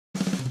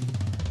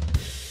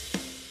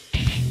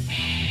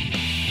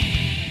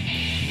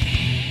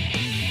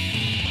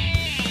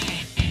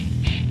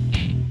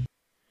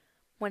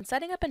When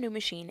setting up a new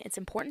machine, it's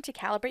important to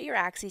calibrate your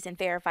axes and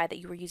verify that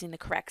you are using the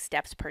correct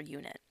steps per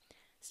unit.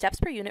 Steps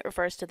per unit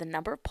refers to the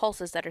number of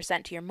pulses that are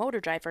sent to your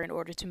motor driver in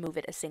order to move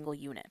it a single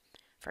unit.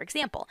 For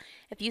example,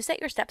 if you set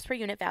your steps per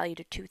unit value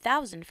to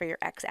 2,000 for your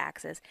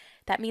x-axis,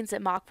 that means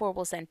that Mach4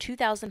 will send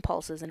 2,000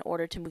 pulses in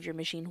order to move your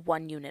machine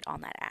 1 unit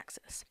on that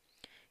axis.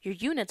 Your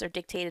units are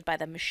dictated by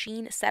the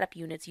machine setup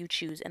units you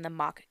choose in the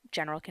Mach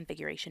general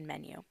configuration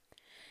menu.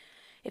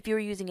 If you are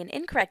using an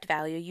incorrect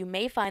value, you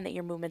may find that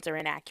your movements are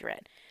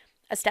inaccurate.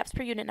 A steps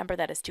per unit number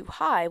that is too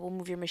high will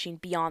move your machine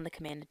beyond the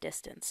commanded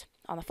distance.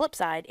 On the flip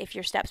side, if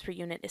your steps per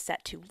unit is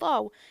set too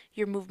low,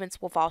 your movements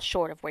will fall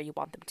short of where you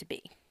want them to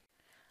be.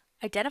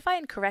 Identifying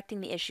and correcting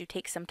the issue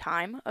takes some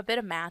time, a bit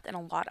of math, and a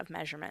lot of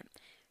measurement.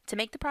 To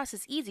make the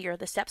process easier,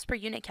 the steps per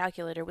unit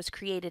calculator was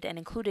created and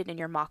included in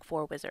your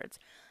Mach4 wizards.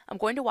 I'm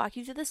going to walk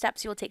you through the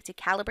steps you will take to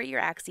calibrate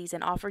your axes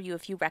and offer you a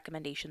few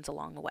recommendations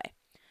along the way.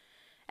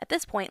 At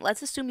this point,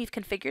 let's assume you've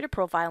configured a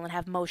profile and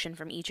have motion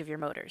from each of your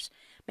motors.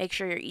 Make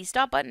sure your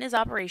e-stop button is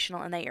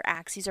operational and that your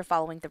axes are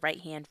following the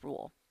right-hand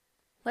rule.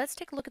 Let's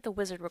take a look at the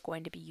wizard we're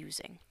going to be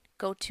using.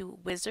 Go to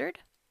Wizard,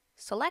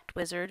 select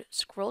Wizard,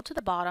 scroll to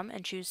the bottom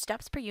and choose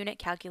Steps per Unit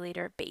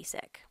Calculator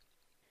Basic.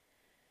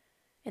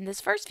 In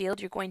this first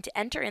field, you're going to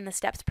enter in the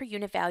steps per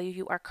unit value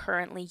you are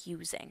currently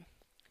using.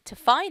 To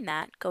find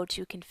that, go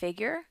to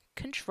Configure,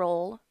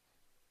 Control,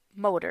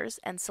 Motors,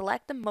 and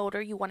select the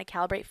motor you want to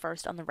calibrate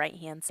first on the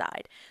right-hand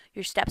side.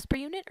 Your steps per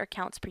unit or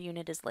counts per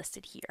unit is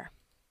listed here.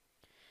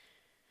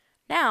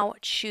 Now,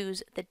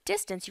 choose the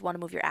distance you want to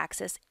move your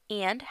axis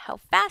and how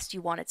fast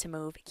you want it to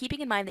move,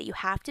 keeping in mind that you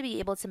have to be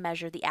able to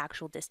measure the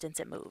actual distance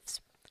it moves.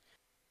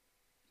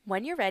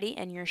 When you're ready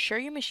and you're sure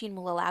your machine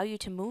will allow you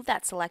to move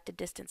that selected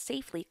distance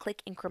safely,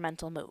 click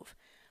Incremental Move.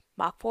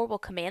 Mach4 will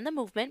command the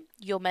movement,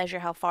 you'll measure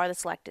how far the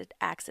selected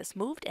axis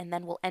moved, and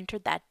then we'll enter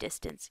that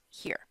distance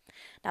here.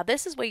 Now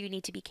this is where you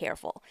need to be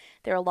careful.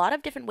 There are a lot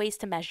of different ways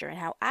to measure, and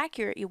how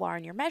accurate you are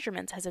in your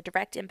measurements has a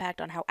direct impact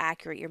on how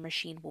accurate your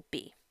machine will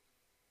be.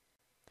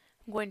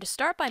 I'm going to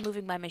start by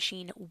moving my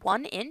machine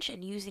 1 inch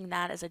and using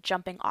that as a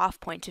jumping off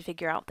point to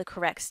figure out the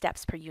correct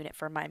steps per unit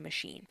for my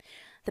machine.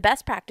 The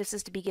best practice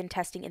is to begin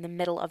testing in the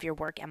middle of your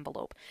work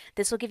envelope.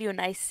 This will give you a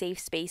nice safe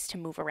space to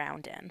move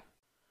around in.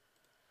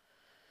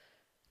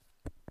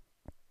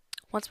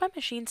 Once my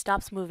machine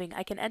stops moving,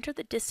 I can enter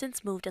the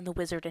distance moved in the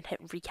wizard and hit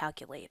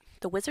Recalculate.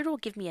 The wizard will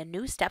give me a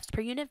new steps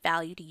per unit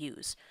value to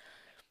use.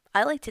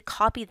 I like to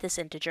copy this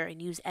integer and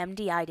use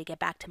MDI to get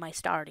back to my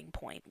starting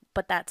point,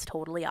 but that's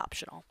totally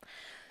optional.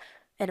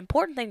 An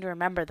important thing to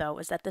remember, though,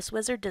 is that this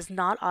wizard does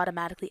not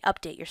automatically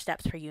update your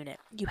steps per unit.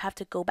 You have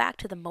to go back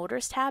to the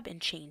Motors tab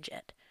and change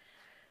it.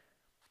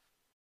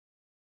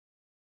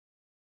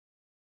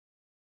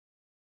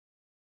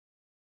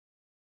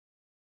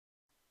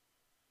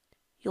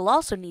 You'll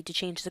also need to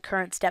change the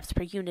current steps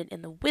per unit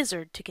in the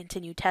wizard to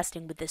continue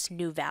testing with this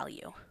new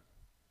value.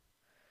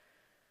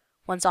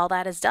 Once all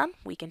that is done,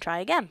 we can try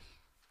again.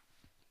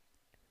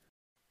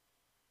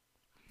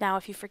 Now,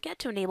 if you forget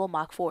to enable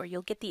Mach4,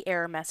 you'll get the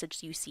error message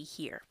you see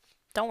here.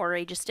 Don't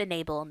worry, just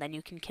enable and then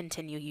you can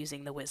continue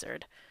using the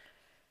wizard.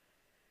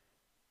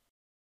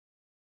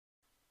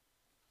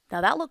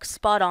 Now that looks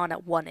spot on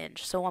at 1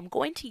 inch, so I'm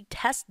going to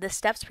test the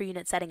steps per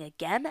unit setting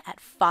again at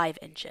 5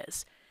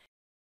 inches.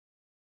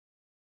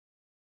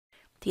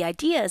 The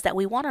idea is that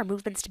we want our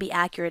movements to be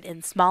accurate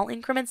in small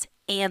increments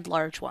and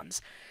large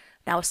ones.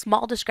 Now, a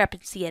small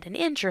discrepancy at 1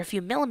 inch or a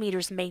few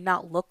millimeters may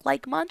not look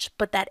like much,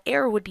 but that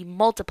error would be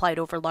multiplied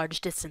over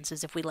large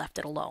distances if we left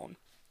it alone.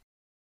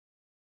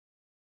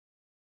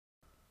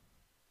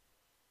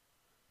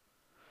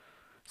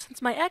 Since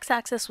my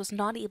x-axis was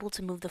not able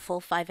to move the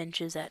full 5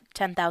 inches at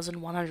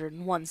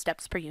 10,101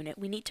 steps per unit,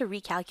 we need to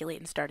recalculate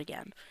and start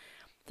again.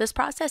 This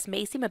process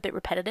may seem a bit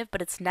repetitive,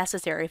 but it's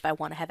necessary if I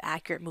want to have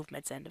accurate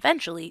movements and,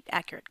 eventually,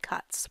 accurate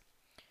cuts.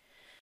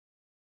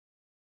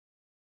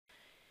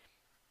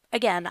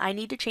 Again, I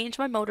need to change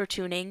my motor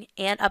tuning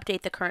and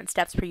update the current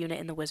steps per unit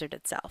in the wizard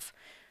itself.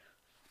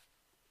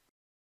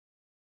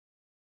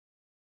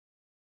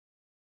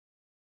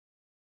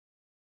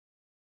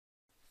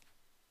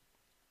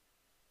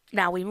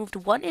 Now we moved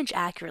 1 inch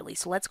accurately,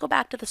 so let's go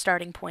back to the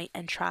starting point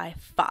and try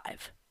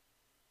 5.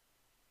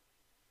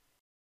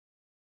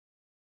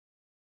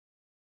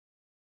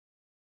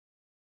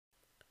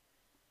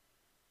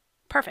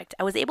 Perfect,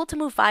 I was able to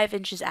move 5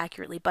 inches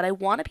accurately, but I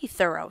want to be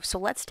thorough, so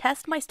let's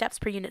test my steps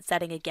per unit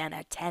setting again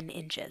at 10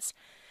 inches.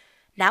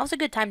 Now's a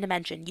good time to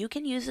mention you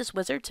can use this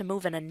wizard to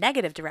move in a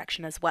negative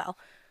direction as well.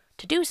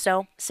 To do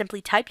so,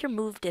 simply type your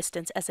move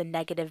distance as a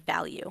negative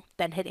value,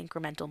 then hit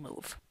incremental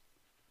move.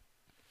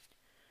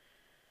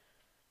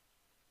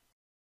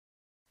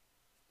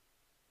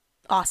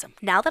 Awesome.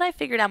 Now that I've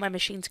figured out my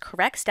machine's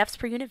correct steps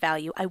per unit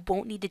value, I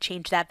won't need to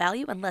change that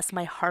value unless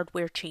my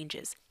hardware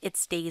changes. It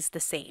stays the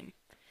same.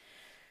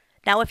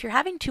 Now, if you're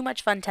having too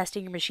much fun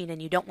testing your machine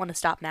and you don't want to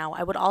stop now,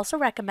 I would also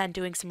recommend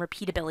doing some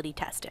repeatability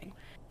testing.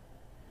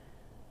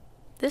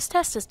 This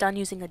test is done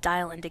using a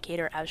dial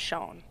indicator as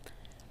shown.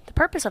 The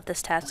purpose of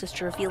this test is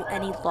to reveal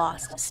any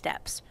lost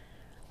steps.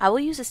 I will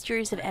use a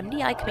series of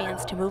MDI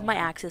commands to move my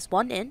axis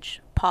 1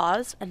 inch,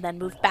 pause, and then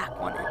move back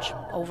 1 inch,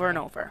 over and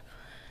over.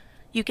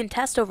 You can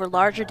test over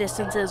larger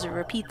distances or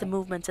repeat the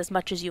movements as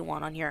much as you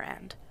want on your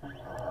end.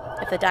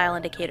 If the dial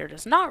indicator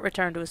does not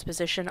return to its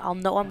position, I'll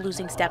know I'm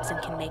losing steps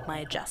and can make my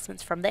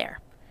adjustments from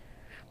there.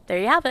 There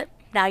you have it.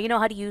 Now you know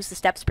how to use the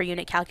steps per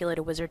unit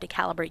calculator wizard to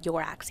calibrate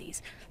your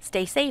axes.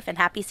 Stay safe and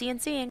happy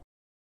CNCing!